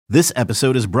This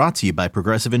episode is brought to you by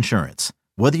Progressive Insurance.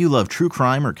 Whether you love true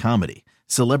crime or comedy,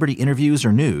 celebrity interviews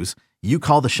or news, you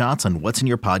call the shots on what's in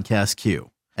your podcast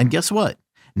queue. And guess what?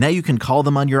 Now you can call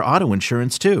them on your auto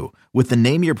insurance too with the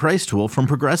Name Your Price tool from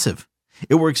Progressive.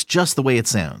 It works just the way it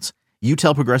sounds. You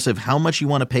tell Progressive how much you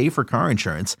want to pay for car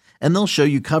insurance, and they'll show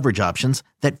you coverage options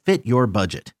that fit your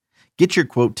budget. Get your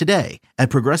quote today at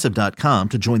Progressive.com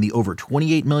to join the over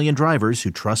 28 million drivers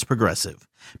who trust Progressive.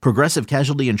 Progressive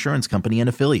Casualty Insurance Company and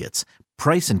Affiliates.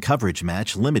 Price and coverage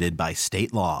match limited by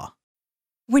state law.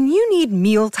 When you need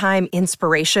mealtime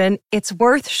inspiration, it's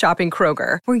worth shopping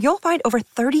Kroger, where you'll find over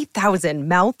 30,000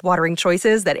 mouth-watering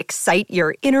choices that excite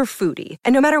your inner foodie.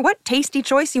 And no matter what tasty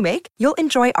choice you make, you'll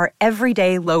enjoy our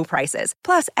everyday low prices,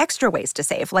 plus extra ways to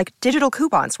save, like digital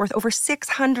coupons worth over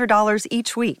 $600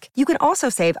 each week. You can also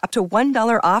save up to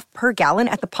 $1 off per gallon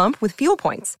at the pump with fuel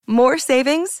points. More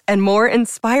savings and more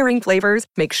inspiring flavors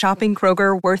make shopping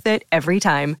Kroger worth it every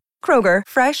time. Kroger,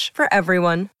 fresh for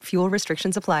everyone. Fuel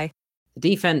restrictions apply.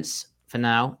 The defense for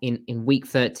now in week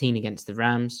 13 against the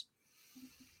Rams.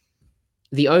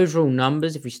 The overall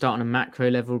numbers, if we start on a macro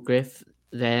level, Griff,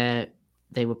 they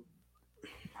were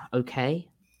okay.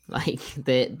 Like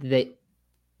they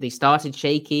started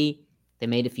shaky. They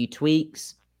made a few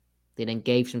tweaks. They then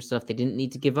gave some stuff they didn't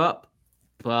need to give up.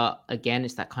 But again,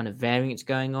 it's that kind of variance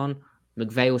going on.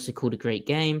 McVay also called a great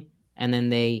game, and then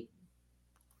they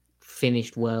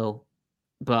finished well.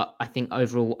 But I think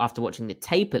overall, after watching the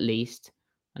tape at least,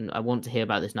 and I want to hear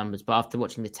about those numbers, but after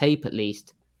watching the tape at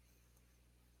least,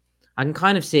 I can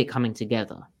kind of see it coming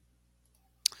together.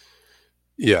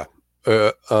 Yeah,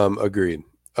 agreed.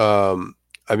 I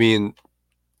mean,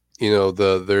 you know,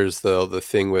 there's the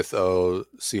thing with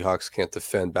Seahawks can't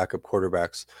defend backup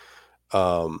quarterbacks.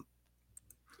 I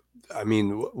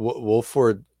mean,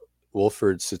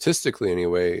 Wolford statistically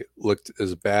anyway looked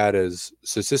as bad as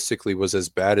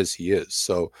he is.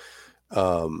 So,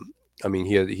 I mean,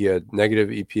 he had negative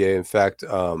EPA. In fact,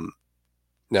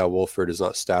 now Wolford is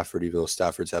not Stafford, even though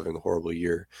Stafford's having a horrible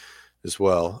year as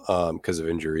well, because of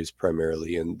injuries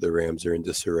primarily, and the Rams are in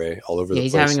disarray all over the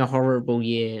place. He's having a horrible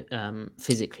year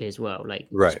physically as well, like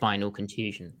spinal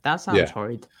contusion. That sounds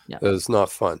horrid. Yeah, that's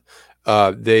not fun.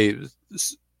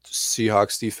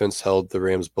 Seahawks defense held the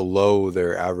Rams below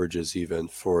their averages even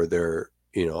for their,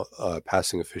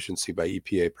 passing efficiency by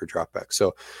EPA per dropback.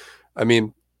 So, I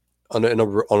mean, on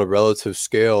a relative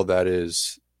scale, I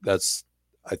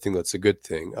think that's a good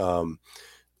thing.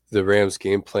 The Rams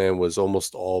game plan was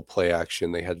almost all play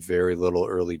action. They had very little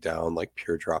early down, like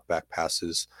pure dropback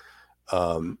passes.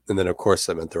 And then of course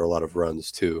that meant there were a lot of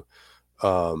runs too.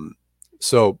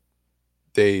 So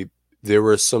there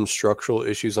were some structural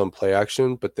issues on play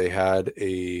action, but they had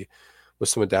with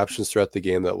some adaptions throughout the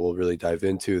game that we'll really dive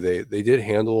into. They did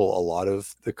handle a lot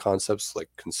of the concepts, like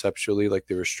conceptually, like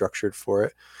they were structured for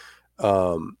it.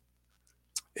 And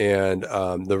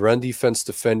the run defense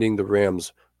defending the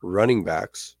Rams running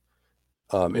backs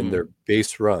in their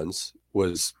base runs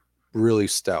was really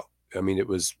stout. I mean, it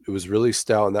was really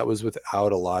stout, and that was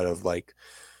without a lot of like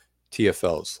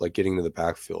TFLs, like getting to the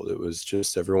backfield. It was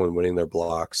just everyone winning their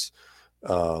blocks.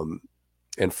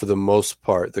 And for the most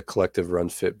part, the collective run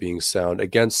fit being sound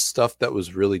against stuff that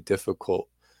was really difficult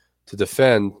to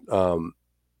defend,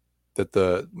 that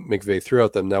the McVay threw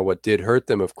at them. Now, what did hurt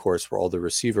them, of course, were all the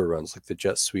receiver runs, like the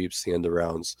jet sweeps, the end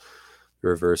arounds, the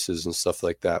reverses, and stuff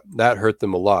like that. That hurt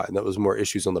them a lot, and that was more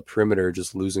issues on the perimeter,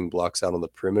 just losing blocks out on the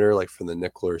perimeter, like from the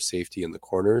nickel or safety in the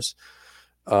corners.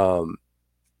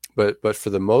 But for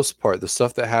the most part, the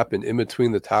stuff that happened in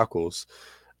between the tackles,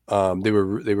 they were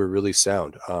really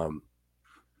sound.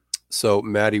 So,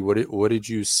 Maddie, what did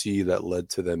you see that led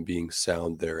to them being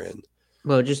sound therein?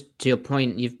 Well, just to your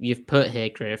point, you've put here,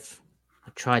 Griff. I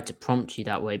tried to prompt you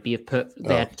that way, but you've put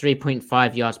they had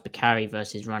 3.5 yards per carry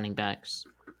versus running backs,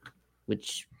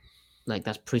 which, like,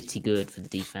 that's pretty good for the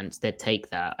defense. They'd take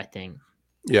that, I think.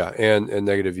 Yeah, and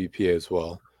negative EPA as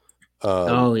well.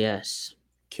 Oh yes,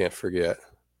 can't forget.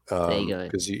 There you go.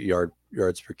 Because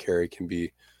yards per carry can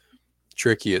be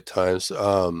tricky at times.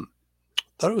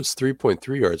 Thought it was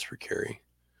 3.3 yards per carry.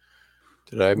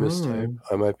 Did I mistype?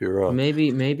 I might be wrong. Maybe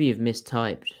you've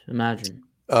mistyped. Imagine.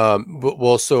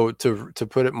 So to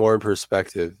put it more in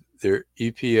perspective, their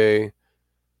EPA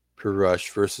per rush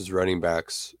versus running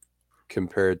backs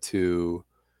compared to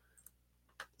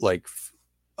like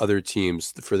other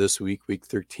teams for this week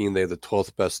 13, they have the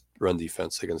 12th best run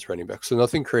defense against running backs. So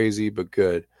nothing crazy, but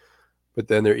good. But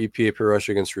then their EPA per rush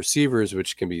against receivers,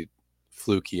 which can be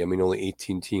fluky. I mean, only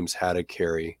 18 teams had a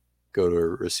carry go to a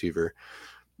receiver.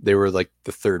 They were like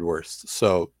the third worst.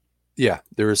 So yeah,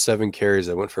 there were 7 carries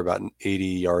that went for about 80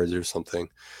 yards or something.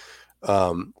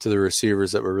 to the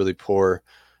receivers that were really poor.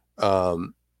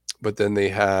 But then they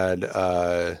had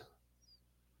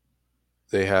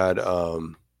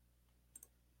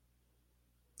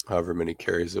however many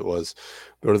carries it was,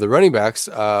 go to the running backs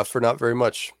for not very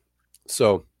much.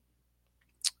 So,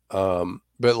 but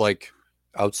like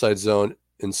outside zone,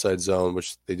 inside zone,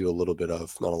 which they do a little bit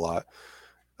of, not a lot.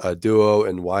 Duo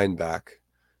and Weinbach,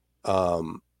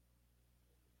 like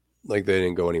they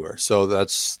didn't go anywhere. So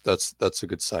that's a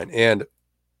good sign. And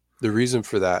the reason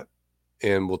for that,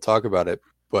 and we'll talk about it,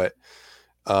 but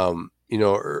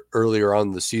earlier on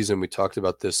in the season, we talked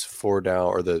about this 4-down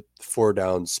or the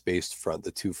 4-down spaced front,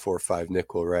 the 2-4-5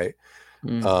 nickel, right?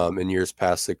 In years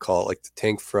past, they call it like the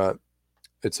tank front.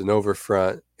 It's an over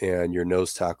front, and your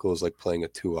nose tackle is like playing a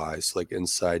 2 eyes, like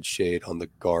inside shade on the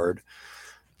guard.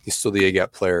 He's still the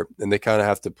A-gap player, and they kind of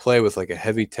have to play with like a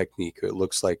heavy technique. It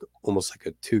looks like almost like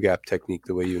a 2-gap technique,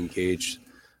 the way you engage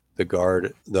the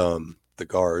guard, the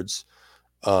guards,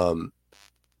 in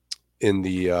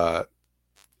the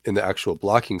actual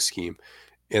blocking scheme.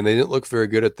 And they didn't look very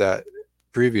good at that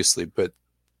previously, but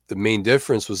the main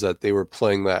difference was that they were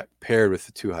playing that paired with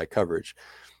the 2 high coverage.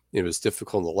 It was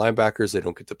difficult on the linebackers. They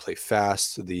don't get to play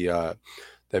fast. That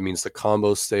means the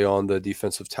combos stay on the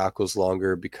defensive tackles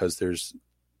longer because there's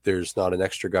not an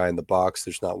extra guy in the box.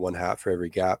 There's not one hat for every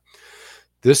gap.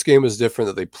 This game is different,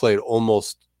 that they played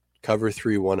almost cover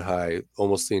 3, 1 high,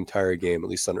 almost the entire game, at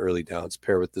least on early downs,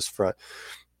 paired with this front.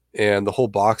 And the whole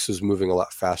box was moving a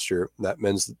lot faster. That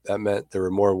meant there were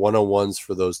more one-on-ones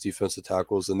for those defensive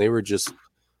tackles, and they were just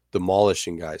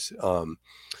demolishing guys.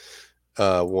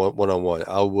 One-on-one.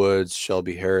 Al Woods,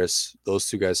 Shelby Harris, those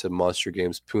 2 guys had monster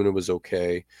games. Puna was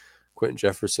okay. Quentin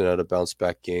Jefferson had a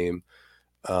bounce-back game.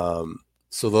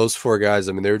 So those 4 guys,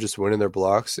 I mean, they were just winning their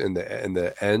blocks, and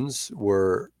the ends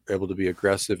were able to be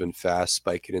aggressive and fast,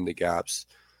 spike it into gaps,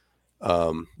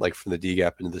 like from the D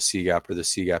gap into the C gap or the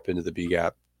C gap into the B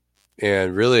gap.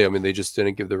 And really, I mean, they just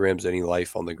didn't give the Rams any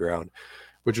life on the ground,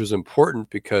 which was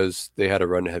important because they had a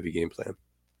run-heavy game plan.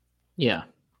 Yeah.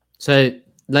 So,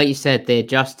 like you said, they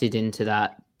adjusted into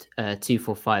that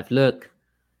 2-4-5 look.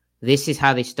 This is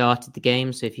how they started the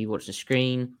game. So if you watch the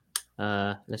screen,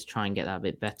 let's try and get that a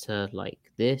bit better like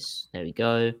this. There we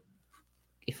go.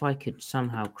 If I could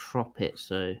somehow crop it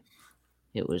so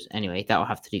it was... Anyway, that will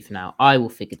have to do for now. I will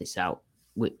figure this out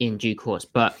in due course.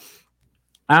 But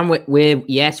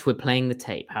we're playing the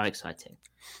tape. How exciting.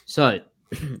 So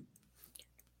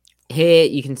here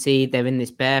you can see they're in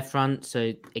this bare front.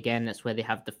 So again, that's where they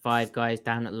have the 5 guys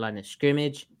down at the line of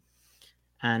scrimmage.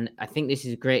 And I think this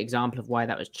is a great example of why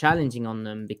that was challenging on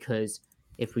them, because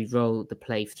if we roll the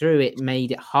play through, it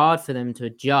made it hard for them to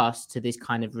adjust to this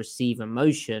kind of receiver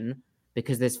motion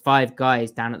because there's 5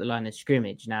 guys down at the line of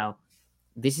scrimmage. Now,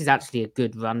 this is actually a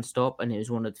good run stop, and it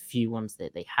was one of the few ones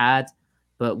that they had.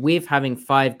 But with having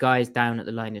 5 guys down at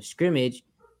the line of scrimmage,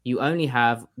 you only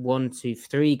have 1, 2,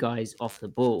 3 guys off the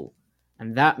ball.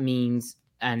 And that means,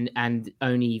 and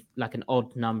only like an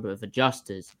odd number of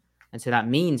adjusters. And so that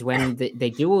means when they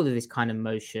do all of this kind of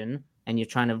motion and you're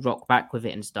trying to rock back with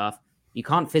it and stuff, you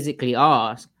can't physically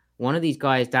ask one of these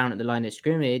guys down at the line of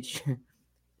scrimmage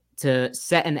to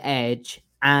set an edge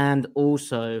and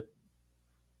also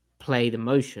play the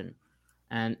motion.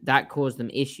 And that caused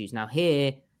them issues. Now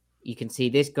here, you can see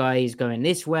this guy is going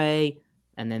this way,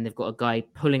 and then they've got a guy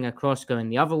pulling across going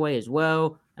the other way as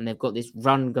well, and they've got this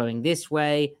run going this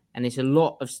way, and it's a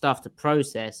lot of stuff to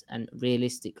process, and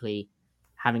realistically,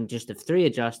 having just the 3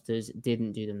 adjusters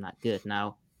didn't do them that good.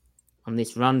 Now, on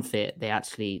this run fit, they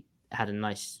actually had a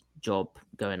nice job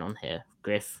going on here.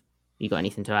 Griff, you got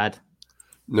anything to add?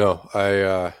 No,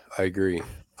 I agree.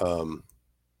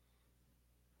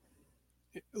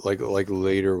 Like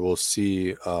later we'll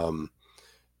see, all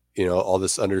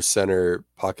this under center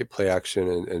pocket play action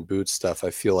and boot stuff.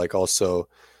 I feel like also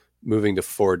moving to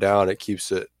 4 down, it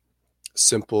keeps it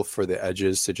simple for the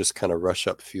edges to just kind of rush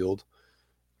up field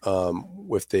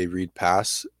if they read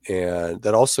pass. And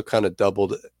that also kind of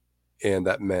doubled, and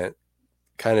that meant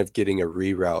kind of getting a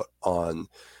reroute on,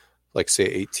 like, say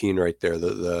 18 right there.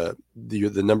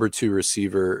 The number 2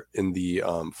 receiver in the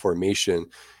formation,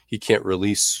 he can't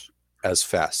release as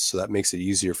fast. So that makes it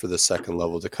easier for the second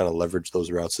level to kind of leverage those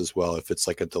routes as well. If it's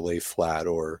like a delay flat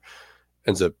or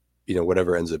ends up,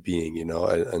 whatever ends up being,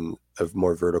 and a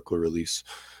more vertical release.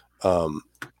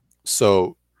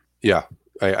 So yeah,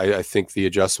 I think the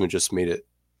adjustment just made it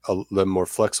a little more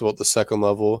flexible at the second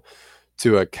level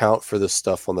to account for the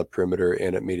stuff on the perimeter,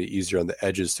 and it made it easier on the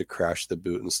edges to crash the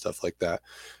boot and stuff like that.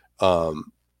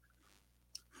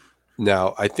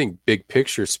 Now, I think big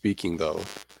picture speaking, though,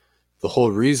 the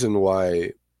whole reason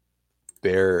why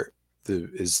the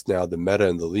is now the meta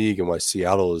in the league and why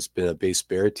Seattle has been a base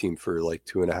bear team for like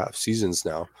 2.5 seasons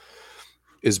now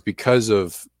is because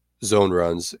of zone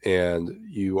runs, and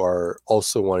you are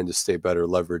also wanting to stay better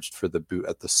leveraged for the boot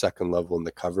at the second level in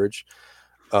the coverage.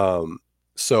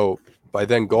 So by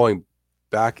then going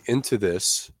back into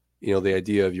this, the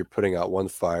idea of you're putting out one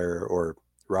fire or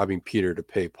robbing Peter to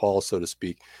pay Paul, so to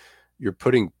speak, you're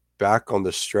putting back on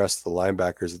the stress the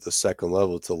linebackers at the second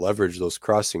level to leverage those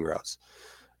crossing routes.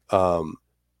 But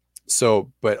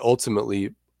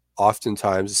ultimately,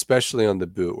 oftentimes, especially on the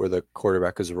boot where the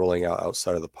quarterback is rolling out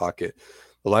outside of the pocket,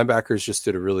 the linebackers just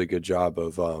did a really good job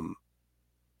of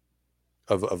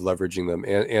leveraging them,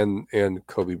 and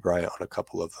Kobe Bryant on a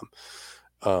couple of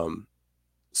them.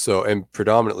 And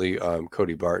predominantly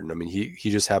Cody Barton. I mean, he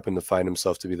just happened to find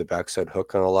himself to be the backside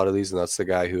hook on a lot of these, and that's the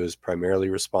guy who is primarily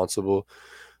responsible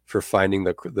for finding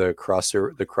the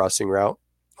crossing route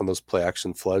on those play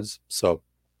action floods. So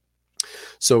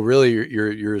really,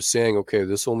 you're saying, okay,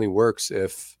 this only works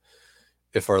if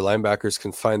our linebackers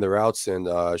can find the routes, and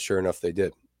sure enough, they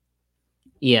did.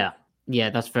 Yeah,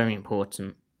 that's very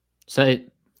important. So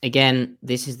again,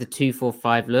 this is the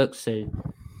 2-4-5 look. So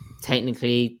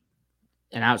technically,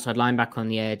 an outside linebacker on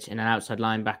the edge and an outside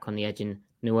linebacker on the edge in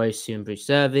Nwosu and Bruce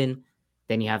Irvin.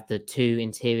 Then you have the 2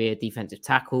 interior defensive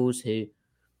tackles who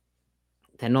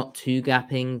they're not too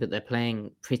gapping, but they're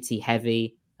playing pretty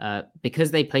heavy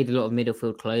because they played a lot of middle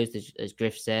field closed, as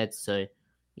Griff said. So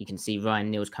you can see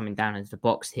Ryan Neal's coming down into the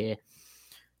box here.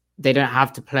 They don't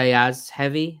have to play as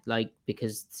heavy,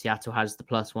 because Seattle has the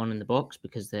 +1 in the box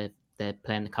because they're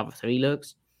playing the cover 3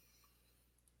 looks.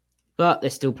 But they're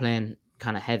still playing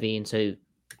kind of heavy, and so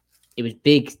it was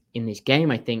big in this game,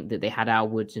 I think, that they had Al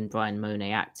Woods and Brian Mone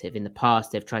active. In the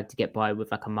past, they've tried to get by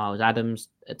with like a Miles Adams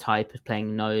type of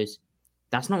playing nose.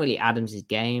 That's not really Adams'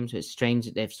 game, so it's strange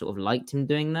that they've sort of liked him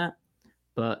doing that.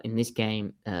 But in this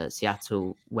game,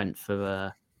 Seattle went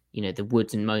for the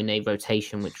Woods and Mone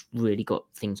rotation, which really got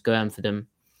things going for them.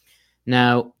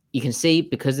 Now, you can see,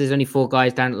 because there's only 4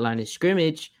 guys down at the line of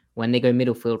scrimmage, when they go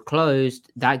middle field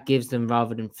closed, that gives them,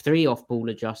 rather than 3 off-ball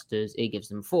adjusters, it gives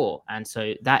them 4. And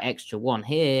so that extra 1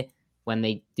 here, when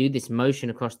they do this motion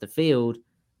across the field,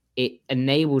 it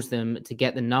enables them to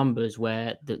get the numbers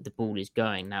where the ball is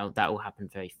going. Now, that will happen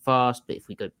very fast, but if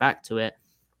we go back to it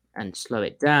and slow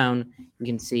it down, you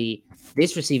can see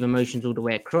this receiver motions all the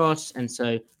way across, and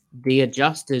so the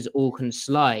adjusters all can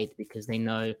slide because they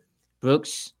know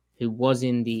Brooks, who was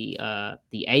in the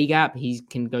A gap, he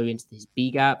can go into this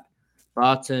B gap.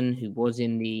 Barton, who was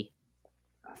in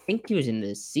I think he was in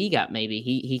the C gap maybe,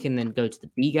 he can then go to the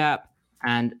B gap,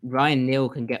 and Ryan Neal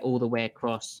can get all the way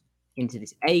across into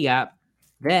this A gap.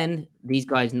 Then these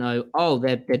guys know,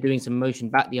 they're doing some motion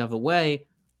back the other way.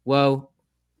 Well,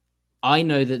 I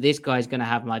know that this guy's going to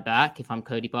have my back. If I'm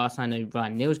Cody Barton, I know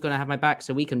Ryan Neal's going to have my back,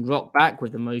 so we can rock back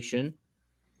with the motion,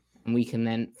 and we can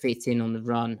then fit in on the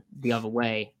run the other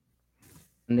way.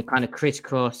 And the kind of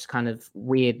crisscross, kind of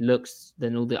weird looks,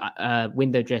 then all the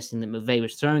window dressing that McVay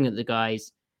was throwing at the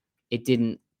guys, it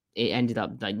ended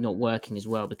up not working as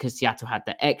well because Seattle had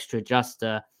the extra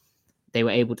adjuster. They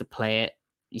were able to play it.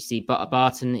 You see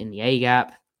Barton in the A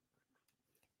gap.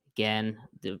 Again,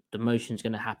 the motion's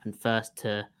going to happen first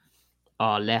to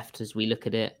our left as we look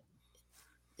at it.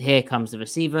 Here comes the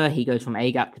receiver. He goes from A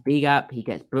gap to B gap. He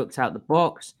gets Brooks out the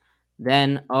box.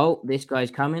 Then, this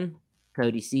guy's coming.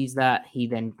 Cody sees that. He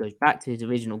then goes back to his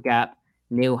original gap.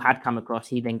 Neal had come across.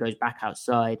 He then goes back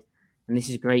outside. And this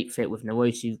is a great fit with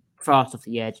Nwosu fast off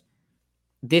the edge.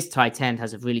 This tight end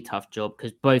has a really tough job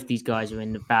because both these guys are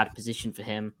in a bad position for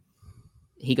him.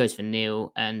 He goes for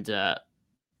Neal, and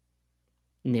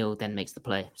Neal then makes the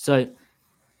play. So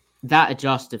that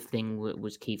adjustive thing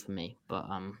was key for me. But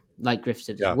like Griff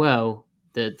said as well,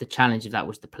 the challenge of that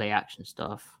was the play action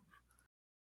stuff.